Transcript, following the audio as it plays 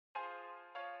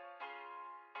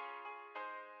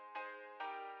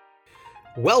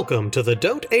Welcome to the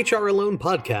Don't HR Alone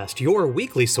podcast, your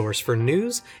weekly source for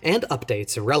news and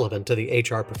updates relevant to the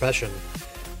HR profession.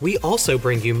 We also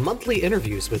bring you monthly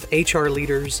interviews with HR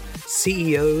leaders,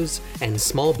 CEOs, and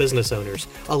small business owners,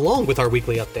 along with our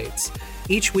weekly updates.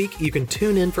 Each week, you can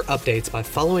tune in for updates by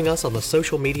following us on the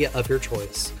social media of your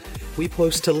choice. We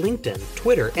post to LinkedIn,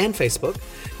 Twitter, and Facebook.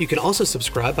 You can also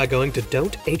subscribe by going to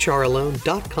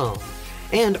don'thralone.com.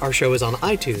 And our show is on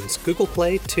iTunes, Google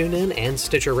Play, TuneIn, and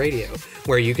Stitcher Radio,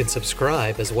 where you can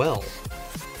subscribe as well.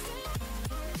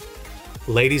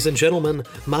 Ladies and gentlemen,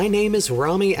 my name is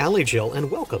Rami Alijil, and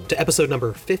welcome to episode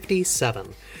number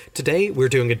 57. Today, we're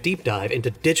doing a deep dive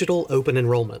into digital open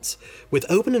enrollments. With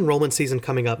open enrollment season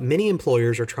coming up, many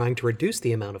employers are trying to reduce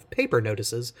the amount of paper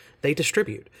notices they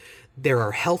distribute. There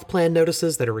are health plan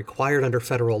notices that are required under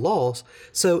federal laws,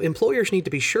 so employers need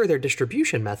to be sure their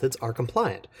distribution methods are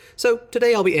compliant. So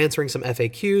today I'll be answering some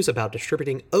FAQs about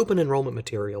distributing open enrollment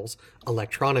materials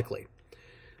electronically.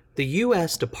 The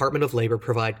U.S. Department of Labor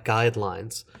provide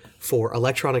guidelines for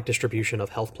electronic distribution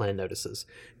of health plan notices.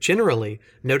 Generally,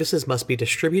 notices must be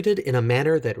distributed in a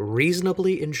manner that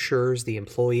reasonably ensures the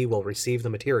employee will receive the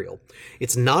material.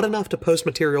 It's not enough to post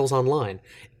materials online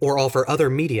or offer other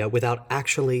media without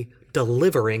actually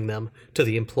delivering them to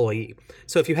the employee.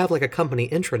 So if you have like a company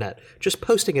intranet, just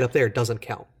posting it up there doesn't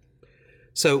count.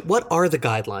 So what are the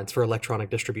guidelines for electronic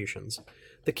distributions?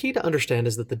 The key to understand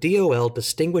is that the DOL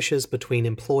distinguishes between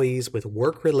employees with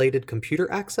work-related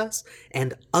computer access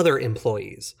and other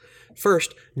employees.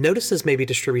 First, notices may be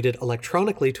distributed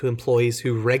electronically to employees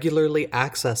who regularly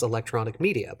access electronic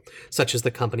media, such as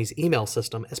the company's email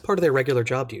system, as part of their regular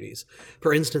job duties.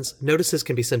 For instance, notices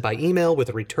can be sent by email with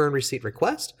a return receipt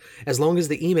request, as long as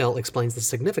the email explains the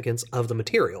significance of the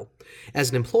material. As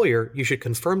an employer, you should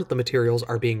confirm that the materials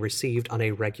are being received on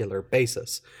a regular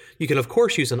basis. You can, of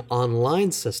course, use an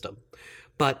online system,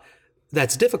 but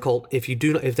that's difficult if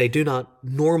they do not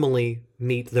normally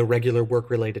meet the regular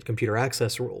work-related computer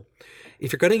access rule.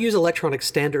 If you're going to use electronic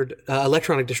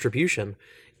distribution,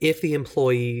 if the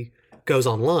employee goes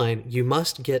online, you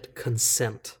must get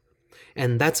consent.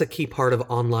 And that's a key part of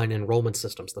online enrollment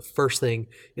systems. The first thing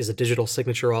is a digital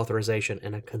signature authorization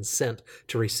and a consent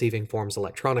to receiving forms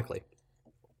electronically.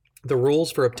 The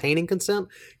rules for obtaining consent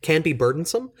can be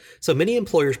burdensome, so many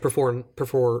employers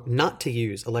prefer not to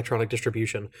use electronic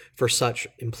distribution for such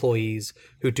employees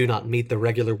who do not meet the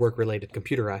regular work-related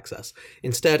computer access.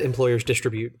 Instead, employers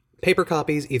distribute paper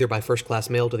copies either by first-class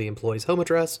mail to the employee's home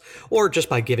address or just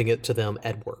by giving it to them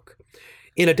at work.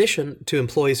 In addition to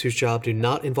employees whose job do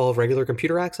not involve regular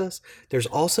computer access, there's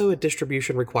also a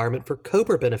distribution requirement for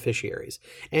COBRA beneficiaries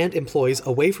and employees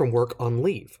away from work on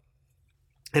leave.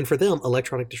 And for them,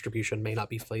 electronic distribution may not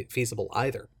be feasible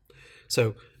either.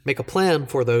 So make a plan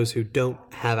for those who don't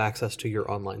have access to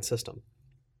your online system.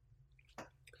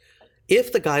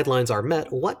 If the guidelines are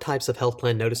met, what types of health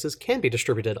plan notices can be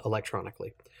distributed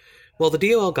electronically? Well, the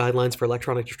DOL guidelines for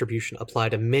electronic distribution apply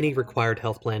to many required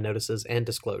health plan notices and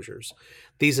disclosures.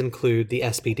 These include the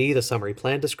SPD, the summary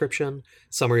plan description,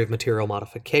 summary of material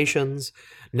modifications,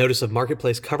 notice of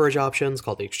marketplace coverage options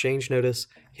called the exchange notice,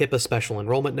 HIPAA special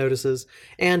enrollment notices,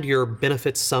 and your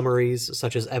benefits summaries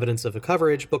such as evidence of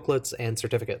coverage, booklets, and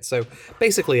certificates. So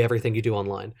basically everything you do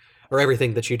online, or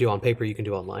everything that you do on paper you can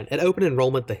do online. At open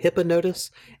enrollment, the HIPAA notice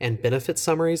and benefit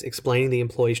summaries explaining the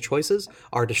employee's choices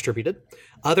are distributed.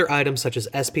 Other items such as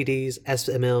SPDs,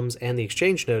 SMMs, and the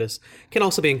exchange notice can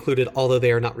also be included, although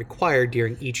they are not required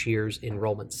during each year's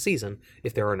enrollment season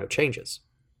if there are no changes.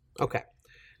 Okay,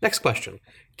 next question.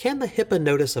 Can the HIPAA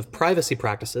notice of privacy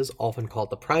practices, often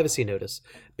called the privacy notice,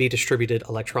 be distributed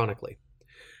electronically?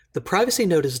 The privacy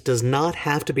notice does not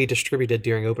have to be distributed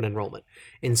during open enrollment.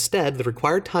 Instead, the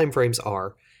required timeframes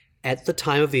are at the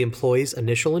time of the employee's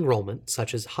initial enrollment,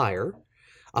 such as hire,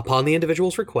 upon the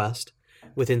individual's request,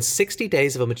 within 60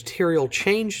 days of a material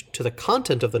change to the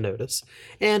content of the notice,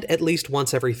 and at least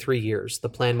once every 3 years. The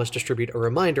plan must distribute a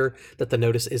reminder that the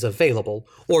notice is available,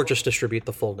 or just distribute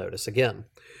the full notice again.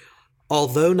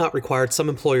 Although not required, some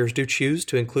employers do choose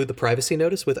to include the privacy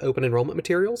notice with open enrollment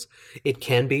materials. It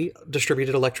can be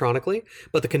distributed electronically,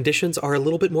 but the conditions are a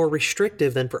little bit more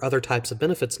restrictive than for other types of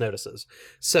benefits notices.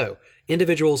 So,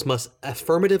 individuals must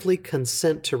affirmatively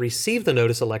consent to receive the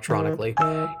notice electronically,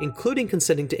 including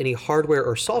consenting to any hardware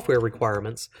or software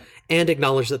requirements, and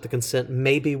acknowledge that the consent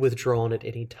may be withdrawn at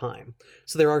any time.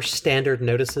 So there are standard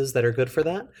notices that are good for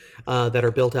that, that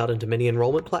are built out into many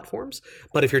enrollment platforms.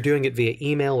 But if you're doing it via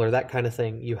email or that kind of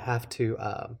thing, you have to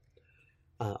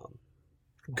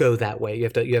go that way. You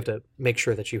have to make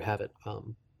sure that you have it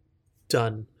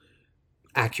done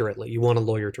accurately. You want a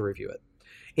lawyer to review it.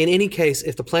 In any case,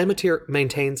 if the plan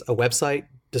maintains a website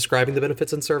describing the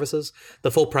benefits and services,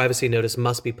 the full privacy notice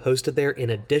must be posted there in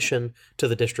addition to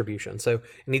the distribution. So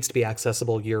it needs to be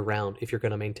accessible year-round if you're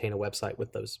going to maintain a website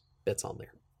with those bits on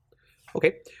there.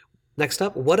 Okay, next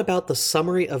up, what about the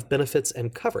summary of benefits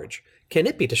and coverage? Can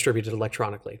it be distributed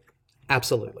electronically?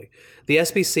 Absolutely. The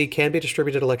SBC can be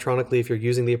distributed electronically if you're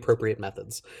using the appropriate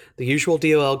methods. The usual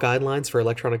DOL guidelines for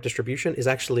electronic distribution is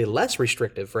actually less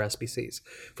restrictive for SBCs.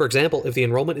 For example, if the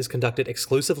enrollment is conducted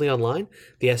exclusively online,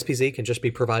 the SBC can just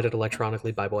be provided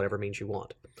electronically by whatever means you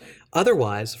want.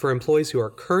 Otherwise, for employees who are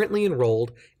currently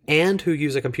enrolled and who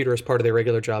use a computer as part of their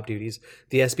regular job duties,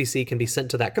 the SBC can be sent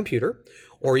to that computer,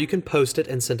 or you can post it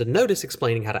and send a notice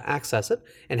explaining how to access it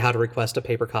and how to request a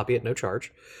paper copy at no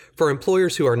charge. For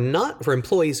employees who are not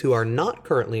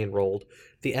currently enrolled,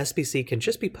 the SBC can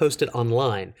just be posted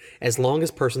online as long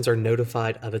as persons are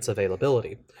notified of its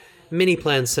availability. Many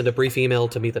plans send a brief email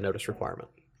to meet the notice requirement.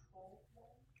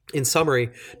 In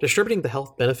summary, distributing the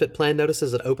health benefit plan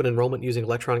notices at open enrollment using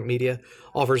electronic media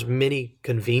offers many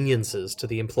conveniences to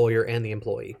the employer and the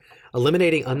employee.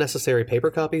 Eliminating unnecessary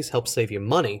paper copies helps save you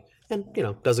money and,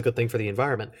 does a good thing for the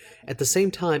environment. At the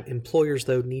same time, employers,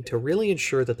 though, need to really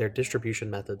ensure that their distribution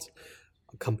methods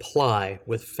comply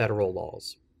with federal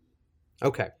laws.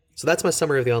 Okay, so that's my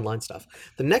summary of the online stuff.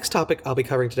 The next topic I'll be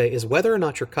covering today is whether or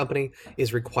not your company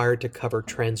is required to cover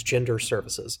transgender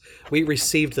services. We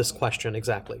received this question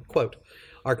exactly. Quote,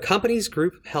 our company's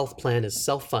group health plan is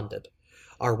self-funded.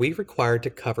 Are we required to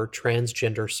cover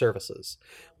transgender services?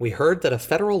 We heard that a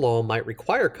federal law might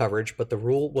require coverage, but the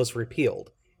rule was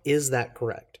repealed. Is that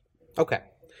correct? Okay.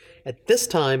 At this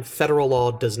time, federal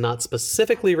law does not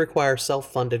specifically require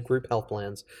self-funded group health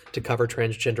plans to cover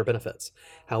transgender benefits.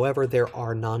 However, there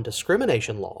are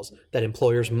non-discrimination laws that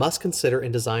employers must consider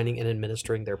in designing and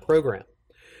administering their program.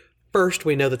 First,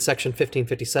 we know that Section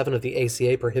 1557 of the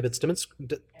ACA prohibits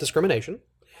discrimination,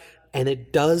 and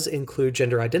it does include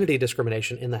gender identity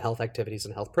discrimination in the health activities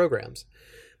and health programs.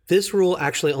 This rule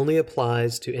actually only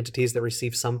applies to entities that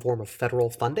receive some form of federal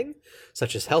funding,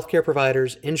 such as healthcare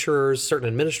providers, insurers, certain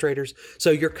administrators. So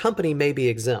your company may be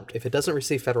exempt. If it doesn't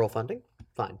receive federal funding,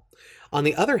 fine. On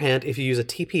the other hand, if you use a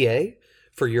TPA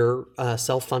for your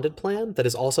self-funded plan that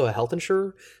is also a health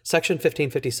insurer, Section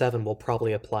 1557 will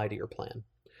probably apply to your plan.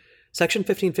 Section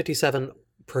 1557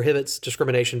 prohibits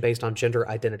discrimination based on gender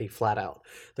identity flat out.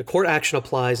 The court action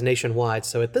applies nationwide,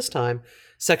 so at this time,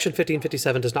 Section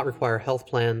 1557 does not require health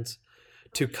plans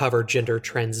to cover gender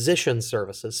transition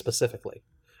services specifically,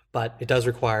 but it does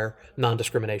require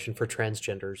non-discrimination for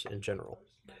transgenders in general.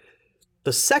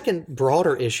 The second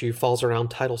broader issue falls around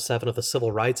Title VII of the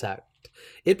Civil Rights Act.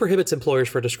 It prohibits employers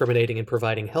from discriminating in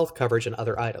providing health coverage and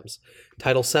other items.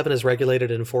 Title VII is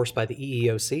regulated and enforced by the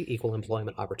EEOC, Equal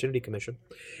Employment Opportunity Commission,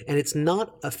 and it's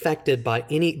not affected by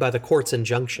the court's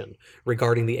injunction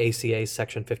regarding the ACA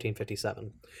Section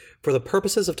 1557. For the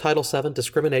purposes of Title VII,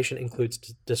 discrimination includes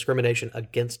discrimination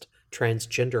against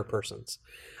transgender persons.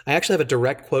 I actually have a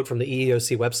direct quote from the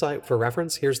EEOC website for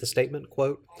reference. Here's the statement,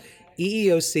 quote,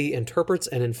 EEOC interprets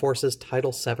and enforces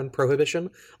Title VII prohibition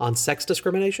on sex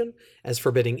discrimination as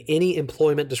forbidding any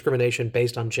employment discrimination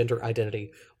based on gender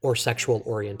identity or sexual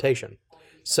orientation.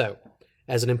 So,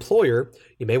 as an employer,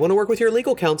 you may want to work with your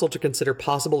legal counsel to consider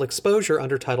possible exposure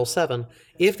under Title VII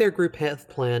if their group health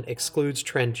plan excludes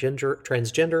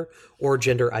transgender or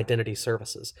gender identity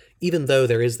services, even though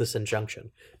there is this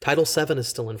injunction. Title VII is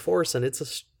still in force, and it's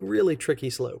a really tricky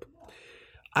slope.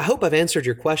 I hope I've answered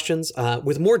your questions.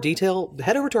 With more detail,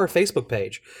 head over to our Facebook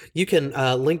page. You can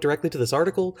link directly to this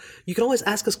article. You can always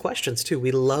ask us questions, too.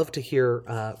 We love to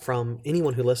hear from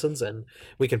anyone who listens, and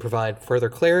we can provide further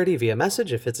clarity via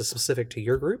message if it's specific to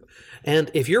your group.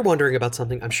 And if you're wondering about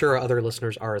something, I'm sure our other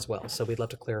listeners are as well, so we'd love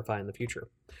to clarify in the future.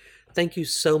 Thank you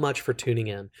so much for tuning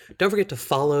in. Don't forget to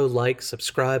follow, like,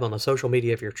 subscribe on the social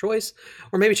media of your choice,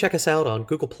 or maybe check us out on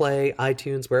Google Play,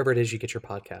 iTunes, wherever it is you get your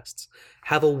podcasts.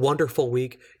 Have a wonderful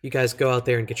week. You guys go out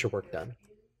there and get your work done.